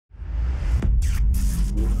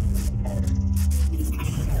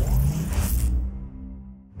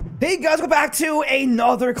Hey guys, welcome back to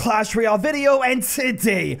another Clash Royale video, and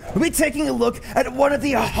today we'll be taking a look at one of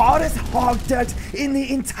the hottest hog decks in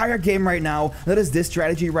the entire game right now. That is this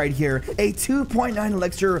strategy right here, a 2.9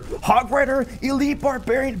 elixir Hog Rider Elite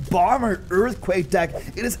Barbarian Bomber Earthquake deck.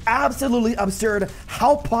 It is absolutely absurd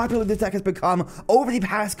how popular this deck has become over the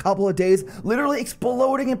past couple of days, literally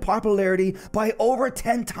exploding in popularity by over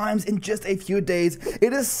 10 times in just a few days.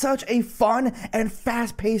 It is such a fun and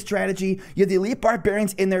fast-paced strategy. You have the Elite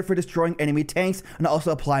Barbarians in there for destroying enemy tanks and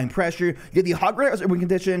also applying pressure. You have the Hog Rider as a win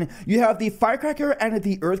condition. You have the Firecracker and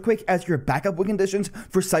the Earthquake as your backup win conditions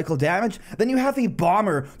for cycle damage. Then you have the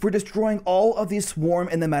Bomber for destroying all of the swarm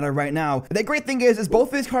in the meta right now. And the great thing is both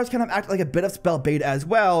of these cards kind of act like a bit of spell bait as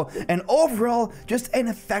well. And overall, just an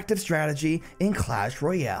effective strategy in Clash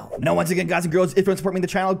Royale. Now, once again, guys and girls, if you want to support me in the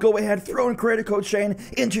channel, go ahead, throw in creator code Shane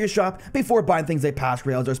into your shop before buying things like past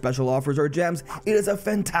rails or special offers or gems. It is a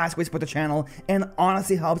fantastic way to support the channel and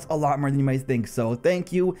honestly helps a lot more than you might think. So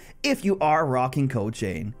thank you if you are rocking code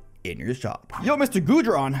Shane in your shop. Yo, Mr.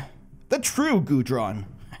 Goudron, the true Goudron.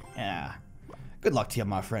 Yeah. Good luck to you,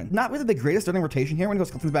 my friend. Not really the greatest starting rotation here. We're gonna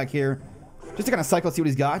go things back here just to kind of cycle, see what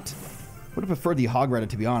he's got. Would have preferred the Hog Rider,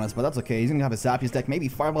 to be honest, but that's okay. He's gonna have a Zappies deck, maybe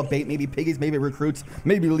Fireball Bait, maybe Piggies, maybe Recruits,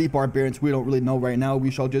 maybe Elite Barbarians. We don't really know right now. We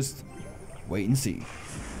shall just wait and see.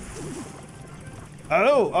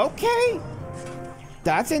 Oh, okay.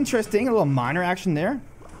 That's interesting. A little minor action there,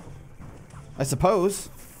 I suppose.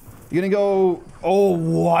 You're gonna go, oh,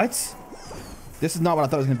 what? This is not what I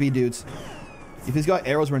thought it was gonna be, dudes. If he's got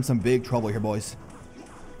arrows, we're in some big trouble here, boys.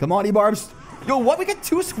 Come on, E-Barbs. Yo, what? We get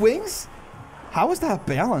 2 swings? How is that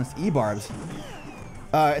balanced, E-Barbs?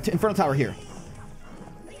 Inferno Tower here.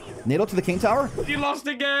 Natal to the King Tower? You lost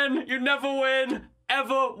again. You never win.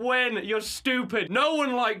 Ever win. You're stupid. No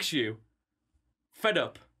one likes you. Fed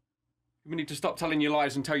up. We need to stop telling you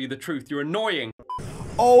lies and tell you the truth. You're annoying.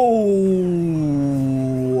 Oh,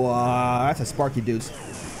 that's a Sparky, dudes.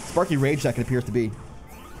 Sparky Rage deck it appears to be.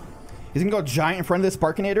 He's gonna go giant in front of this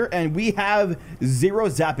Sparkinator, and we have 0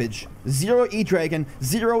 Zappage, 0 E-Dragon,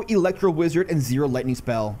 0 Electro Wizard, and 0 Lightning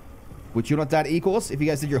Spell. Which, you know what that equals? If you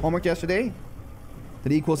guys did your homework yesterday,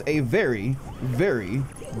 that equals a very, very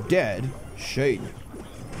dead Shane.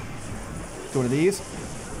 So one of these.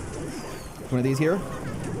 One of these here.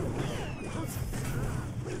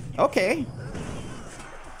 Okay.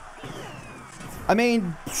 I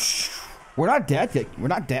mean, we're not dead. We're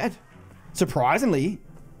not dead. Surprisingly.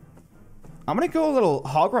 I'm going to go a little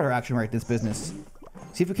Hog Rider action right this business.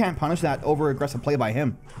 See if we can't punish that over-aggressive play by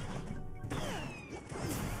him.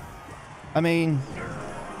 I mean,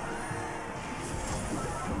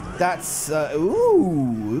 that's,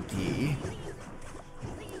 ooh, okay.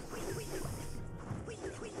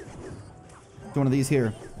 One of these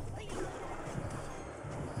here.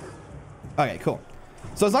 Okay, cool.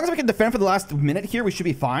 So as long as we can defend for the last minute here, we should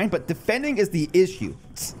be fine, but defending is the issue.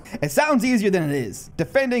 It sounds easier than it is.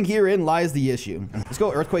 Defending herein lies the issue. Let's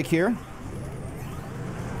go Earthquake here.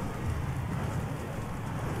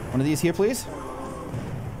 One of these here, please.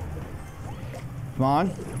 Come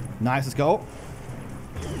on. Nice, let's go.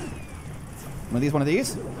 One of these, one of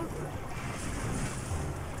these.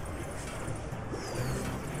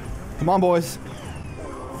 Come on, boys.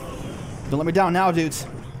 Don't let me down now, dudes.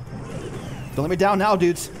 Don't let me down now,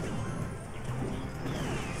 dudes.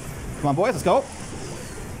 Come on, boys, let's go.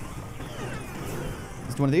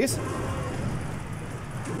 Let's do one of these.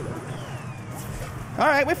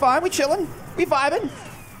 Alright, we're fine. We chilling. We vibing.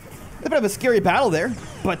 It's a bit of a scary battle there,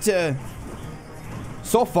 but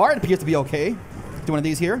so far it appears to be okay. Let's do one of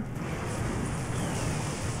these here.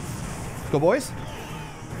 Let's go, boys.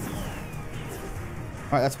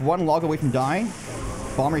 Alright, that's 1 log away from dying.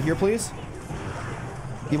 Bomber here, please.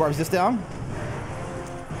 E-Barbs this down.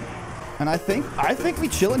 And I think we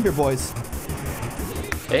chillin' here, boys.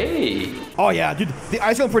 Hey. Oh yeah, dude, the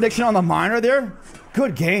ISO prediction on the miner there,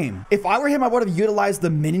 good game. If I were him, I would have utilized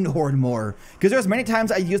the minion horde more, because there's many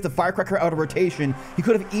times I used the Firecracker out of rotation. He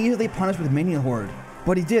could have easily punished with minion horde,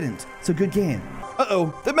 but he didn't. So good game.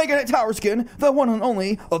 Uh-oh, the Mega Knight Tower Skin, the one and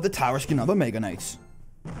only of the Tower Skin of the Mega Knights.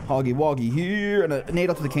 Hoggy Woggy here, and a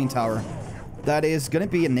Natal to the King Tower. That is gonna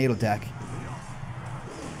be a Natal deck.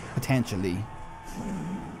 Potentially.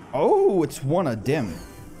 Oh, it's one a dim.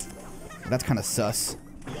 That's kind of sus.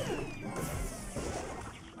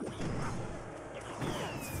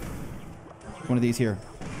 One of these here.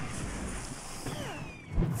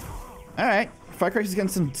 Alright. Firecracker's getting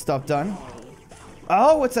some stuff done.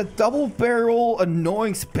 Oh, it's a double barrel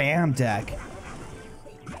annoying spam deck.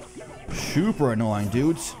 Super annoying,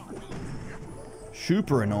 dudes.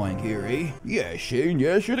 super annoying here, eh? Yeah, Shane,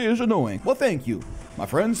 yes, it is annoying. Well, thank you, my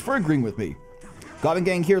friends, for agreeing with me. Goblin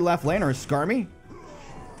Gang here, left lane, or Skarmy?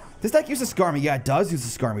 This deck uses Skarmy. Yeah, it does use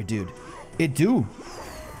a Skarmy, dude. It do.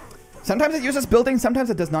 Sometimes it uses building, sometimes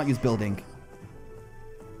it does not use building.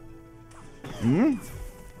 I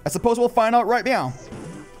suppose we'll find out right now.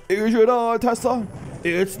 Is it, Tessa?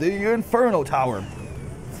 It's the Inferno Tower.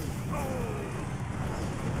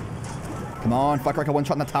 Come on, Firecracker one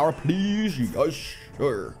shot in the tower, please. Yes,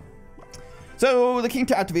 sure. So the King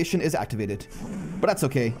to activation is activated, but that's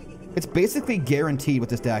okay. It's basically guaranteed with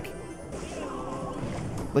this deck.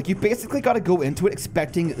 Like, you basically got to go into it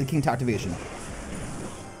expecting the King to activation.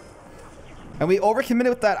 And we overcommitted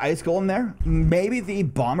with that Ice Golem there. Maybe the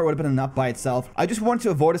Bomber would have been enough by itself. I just wanted to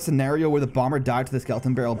avoid a scenario where the Bomber died to the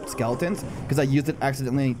Skeleton Barrel Skeletons, because I used it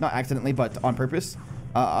accidentally, not accidentally, but on purpose,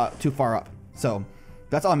 too far up. So,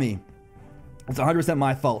 that's on me. It's 100%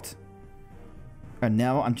 my fault. And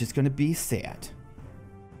now I'm just going to be sad.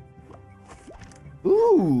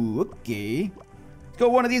 Ooh, okay. Let's go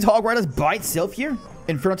one of these Hog Riders by itself here.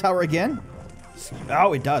 Inferno Tower again.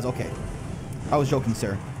 Oh, it does. Okay. I was joking,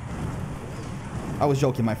 sir. I was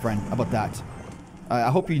joking, my friend, about that. I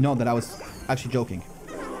hope you know that I was actually joking.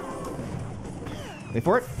 Wait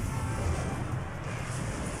for it.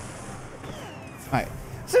 Alright.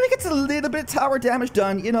 So we get a little bit of tower damage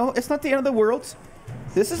done. You know, it's not the end of the world.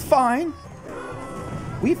 This is fine.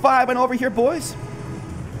 We vibing over here, boys.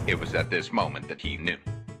 It was at this moment that he knew.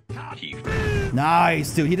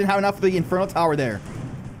 Nice, dude. He didn't have enough of the Inferno Tower there.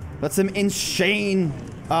 That's some insane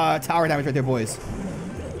tower damage right there, boys.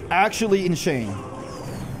 Actually insane.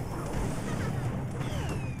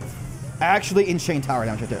 Actually insane tower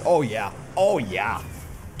damage right there. Oh, yeah. Oh, yeah.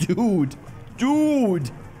 Dude.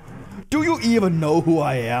 Dude. Do you even know who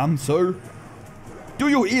I am, sir? Do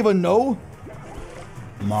you even know?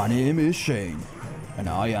 My name is Shane, and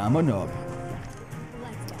I am a nub.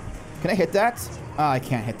 Can I hit that? I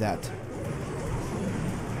can't hit that.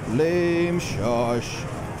 Lame shush.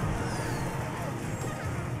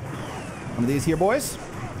 Some of these here, boys.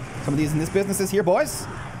 Some of these in this business is here, boys.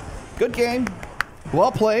 Good game.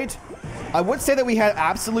 Well played. I would say that we had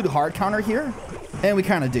absolute hard counter here, and we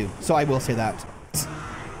kind of do. So I will say that.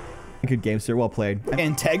 Good game, sir. Well played.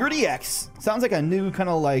 Integrity X. Sounds like a new kind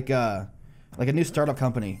of like a new startup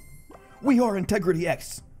company. We are Integrity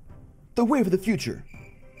X, the wave of the future.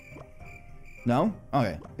 No?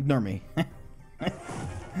 Okay. Ignore me.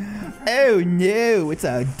 Oh no, it's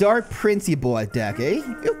a Dark Princey boy deck, eh?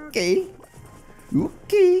 Okay.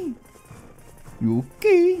 Okay.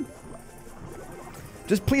 Okay.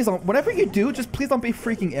 Just please don't, whatever you do, just please don't be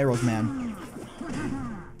freaking arrows, man.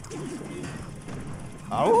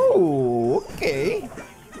 Oh, okay.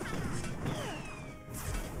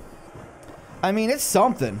 I mean, it's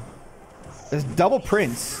something. There's double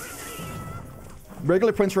Prince.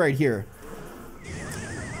 Regular Prince right here.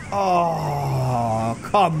 Oh,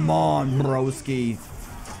 come on, broski.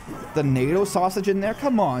 The NATO sausage in there?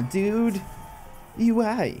 Come on, dude.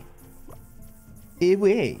 EY.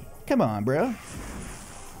 EY. Come on, bro.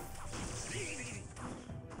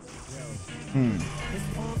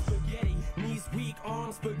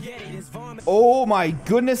 Oh my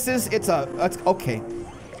goodnesses, it's okay.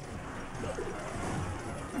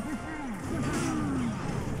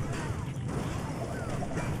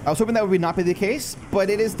 I was hoping that would not be the case, but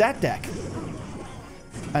it is that deck.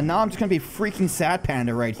 And now I'm just gonna be freaking sad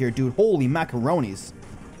panda right here, dude. Holy macaronis.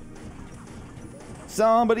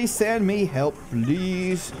 Somebody send me help,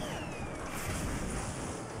 please.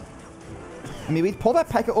 I mean, we pull that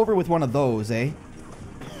P.E.K.K.A over with one of those, eh?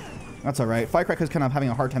 That's alright. Firecracker's kind of having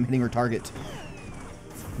a hard time hitting her target.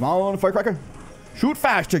 Come on, Firecracker. Shoot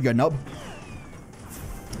faster, you nub.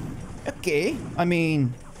 Okay. I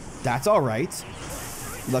mean, that's alright.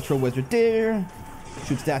 Electro Wizard there.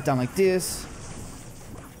 Shoots that down like this.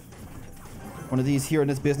 One of these here in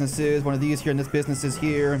this businesses. One of these here in this businesses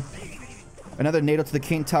here. Another NATO to the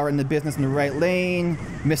King Tower in the business in the right lane.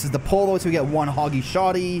 Misses the polo, so we get one hoggy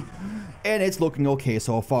shoddy. And it's looking okay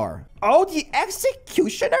so far. Oh, the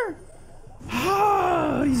Executioner?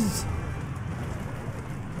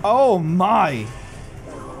 Oh my.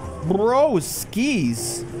 Bro,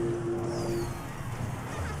 skis.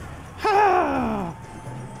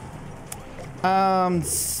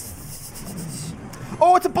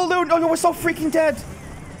 Oh, it's a balloon. Oh, no, we're so freaking dead.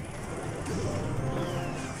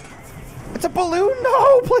 It's a balloon.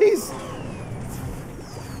 No, please.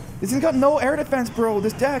 This has got no air defense, bro.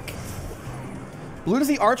 This deck. Balloon is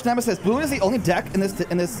the arch nemesis. Balloon is the only deck in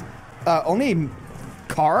this only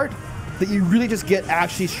card that you really just get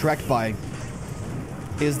actually Shrek'd by.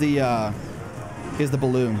 Is the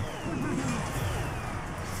balloon.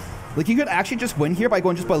 Like, you could actually just win here by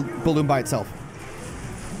going just balloon by itself.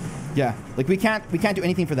 Yeah, like we can't do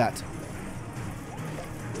anything for that.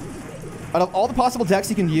 Out of all the possible decks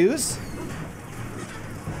you can use,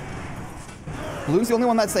 Balloon's the only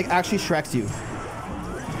one that's like actually Shreks you.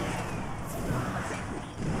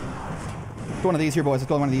 Let's go one of these here, boys. Let's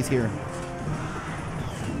go one of these here.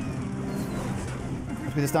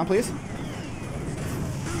 Let's put this down, please.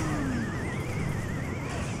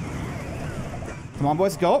 Come on,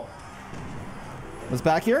 boys, go. What's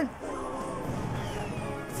back here?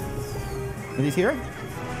 Are these here?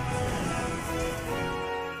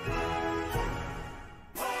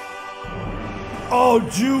 Oh,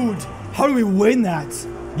 dude. How do we win that?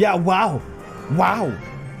 Yeah, wow. Wow.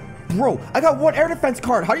 Bro, I got one air defense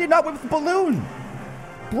card. How do you not win with the balloon?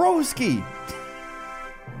 Broski.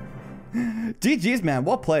 GG's, man.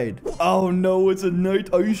 Well played. Oh, no. It's a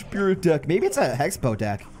Night Ice Spirit deck. Maybe it's a Hexpo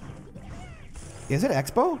deck. Is it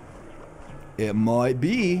Expo? It might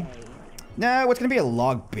be. Nah, what's gonna be a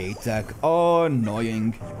log bait deck? Oh,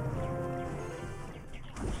 annoying.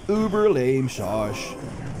 Uber lame sauce.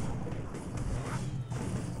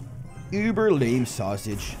 Uber lame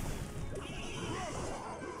sausage.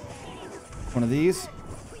 One of these.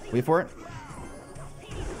 Wait for it.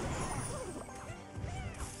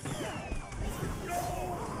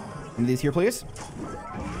 One of these here, please.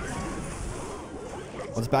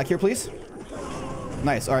 What's back here, please?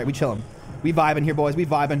 Nice. All right, we chillin'. We vibing here, boys. We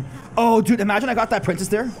vibing. Oh, dude, imagine I got that princess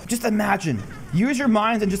there. Just imagine. Use your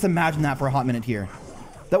minds and just imagine that for a hot minute here.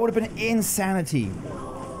 That would have been insanity.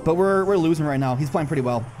 But we're losing right now. He's playing pretty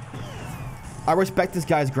well. I respect this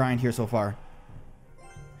guy's grind here so far.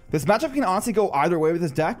 This matchup can honestly go either way with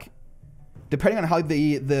this deck, depending on how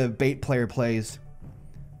the bait player plays.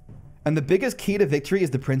 And the biggest key to victory is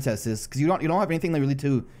the princesses, because you don't have anything like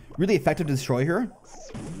really effective to destroy her.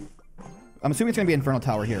 I'm assuming it's gonna be Infernal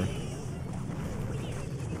Tower here.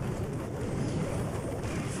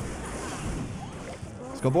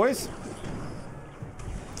 Let's go, boys.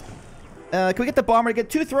 Can we get the bomber to get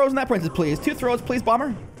 2 throws in that princess, please? 2 throws, please,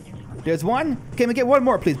 bomber. There's 1. Can we get 1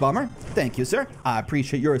 more, please, bomber? Thank you, sir. I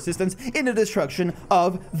appreciate your assistance in the destruction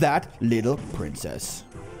of that little princess.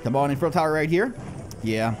 Come on, Infernal Tower right here.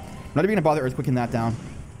 Yeah. I'm not even gonna bother earthquaking that down.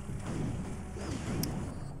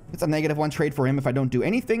 It's a -1 trade for him if I don't do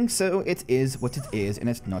anything, so it is what it is, and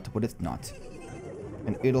it's not what it's not.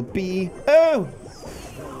 And it'll be... Oh!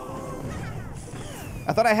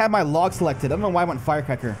 I thought I had my log selected. I don't know why I went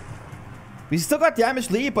Firecracker. We still got damage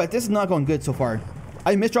lead, but this is not going good so far.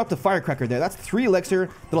 I misdropped the Firecracker there. That's 3 elixir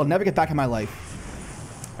that I'll never get back in my life.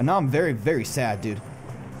 And now I'm very, very sad, dude.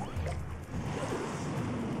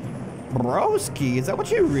 Broski, is that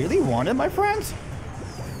what you really wanted, my friends?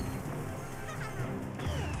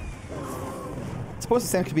 I suppose the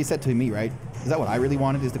same could be said to me, right? Is that what I really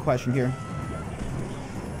wanted is the question here.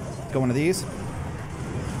 Let's go one of these.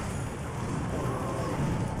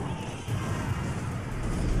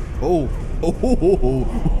 Oh. Oh.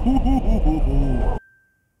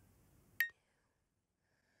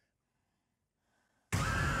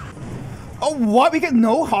 Oh, what? We get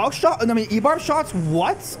no hog shot? I mean, E-bar shots?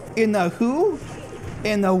 What? In the who?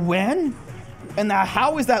 In the when? And the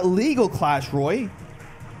how is that legal, Clash Roy?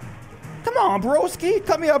 Come on, broski.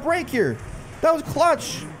 Cut me a break here. That was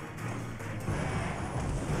clutch.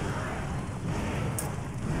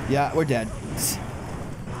 Yeah, we're dead.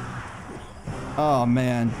 Oh,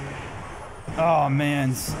 man. Oh,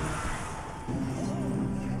 man.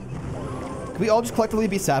 Can we all just collectively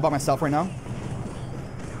be sad about myself right now?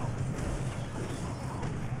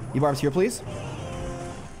 E-barbs here, please.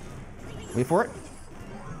 Wait for it.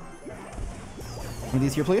 One of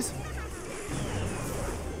these here, please.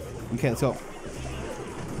 Okay, let's go.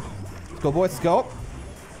 Let's go, boys. Let's go.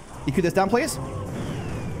 EQ this down, please.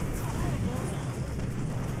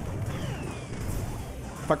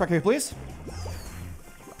 Fuck back here, please.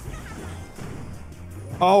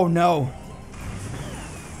 Oh, no.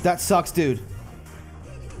 That sucks, dude.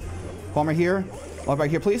 Bomber here. Log right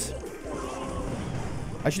here, please.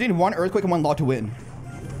 I should need 1 earthquake and 1 log to win.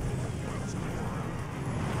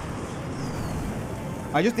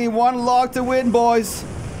 I just need 1 log to win, boys.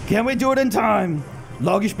 Can we do it in time?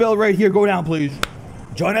 Loggy spell right here. Go down, please.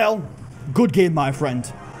 John L. Good game, my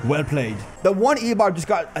friend. Well played. The 1 E-bar just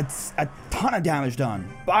got a ton of damage done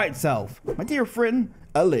by itself. My dear friend,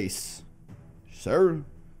 Elise. Sir.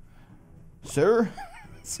 Sir.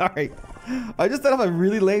 Sorry. I just thought of a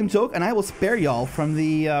really lame joke, and I will spare y'all from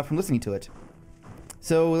listening to it.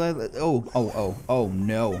 So, oh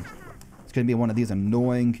no. It's gonna be one of these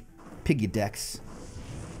annoying piggy decks.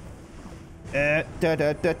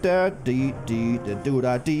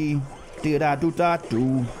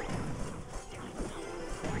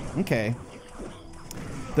 Okay.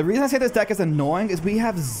 The reason I say this deck is annoying is we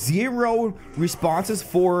have 0 responses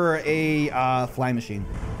for a flying machine.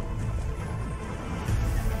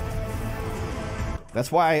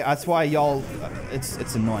 That's why y'all,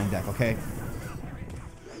 it's annoying deck, okay?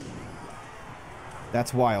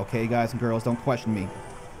 That's why, okay, guys and girls, don't question me.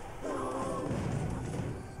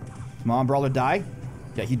 Come on, Brawler, die.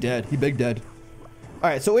 Yeah, he dead. He big dead. All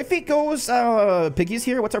right, so if he goes piggies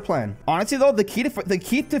here, what's our plan? Honestly, though, the key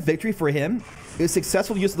to victory for him is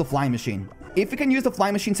successful use of the flying machine. If he can use the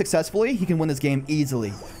flying machine successfully, he can win this game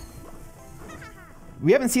easily.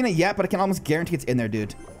 We haven't seen it yet, but I can almost guarantee it's in there,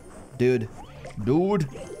 dude. Dude. Dude.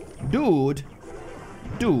 Dude.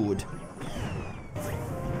 Dude.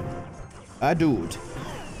 A dude.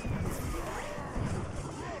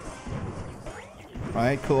 All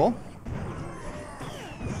right, cool.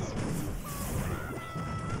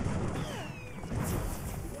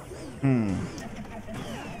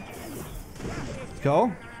 Let's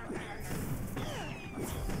go.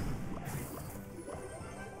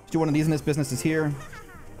 Let's do one of these in this business is here.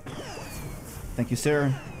 Thank you,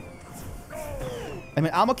 sir. I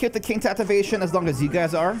mean, I'm okay with the King's activation as long as you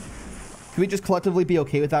guys are. Can we just collectively be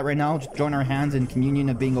okay with that right now? Just join our hands in communion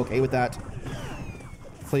of being okay with that.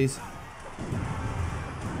 Please.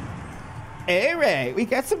 Alright, we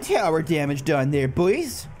got some tower damage done there,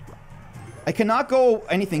 boys. I cannot go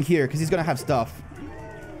anything here because he's going to have stuff.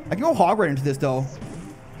 I can go hog right into this, though.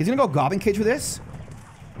 He's going to go Goblin Cage for this.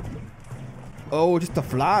 Oh, just a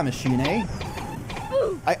fly machine, eh?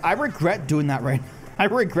 I regret doing that right now. I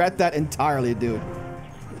regret that entirely, dude.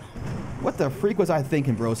 What the freak was I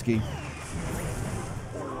thinking, broski?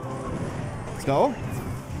 Let's go.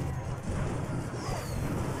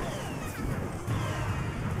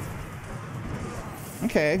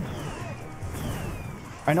 Okay.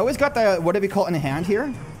 I know he's got the, what do we call it, in hand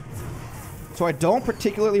here? So I don't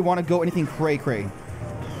particularly want to go anything cray-cray.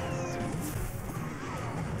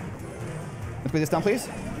 Let's put this down, please.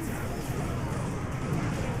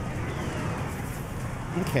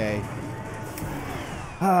 Okay.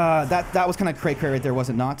 That was kind of cray-cray right there, was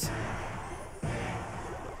it not?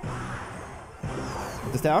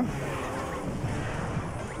 Put this down.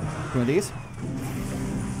 One of these.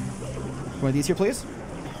 One of these here, please.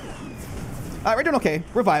 Alright, we're doing okay.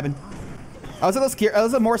 We're vibing. I was a little scared. I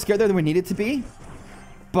was a little more scared there than we needed to be.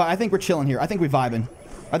 But I think we're chilling here. I think we're vibing.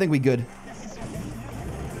 I think we good.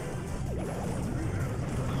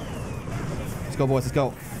 Let's go, boys. Let's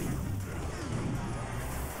go.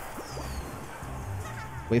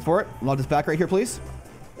 Wait for it. Load this back right here, please.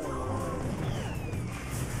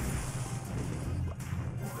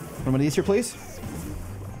 One of these here, please.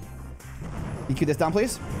 EQ this down,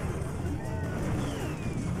 please.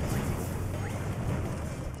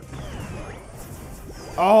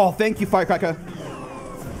 Oh, thank you, Firecracker.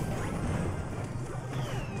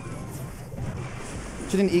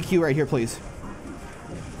 Just an EQ right here, please.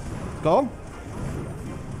 Go.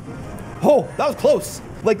 Oh, that was close.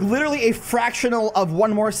 Like literally a fractional of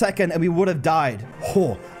 1 more second and we would have died.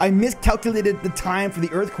 Oh, I miscalculated the time for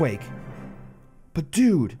the earthquake. But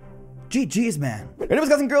dude, GG's, man. Anyways,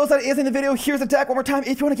 guys and girls, that is in the video. Here's the deck one more time.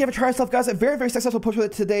 If you want to give it a try yourself, guys, a very, very successful push with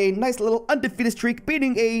it today. Nice little undefeated streak,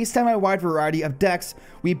 beating a semi-wide variety of decks.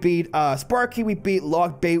 We beat Sparky, we beat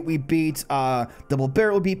Logbait, we beat Double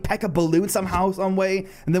Barrel, we beat P.E.K.K.A. Balloon somehow, some way,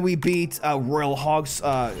 and then we beat Royal Hog's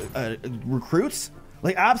recruits.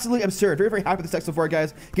 Like, absolutely absurd. Very, very happy with this deck so far,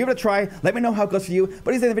 guys. Give it a try. Let me know how it goes for you.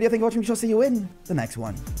 But here's the end of the video. Thank you for watching. We shall see you in the next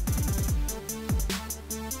one.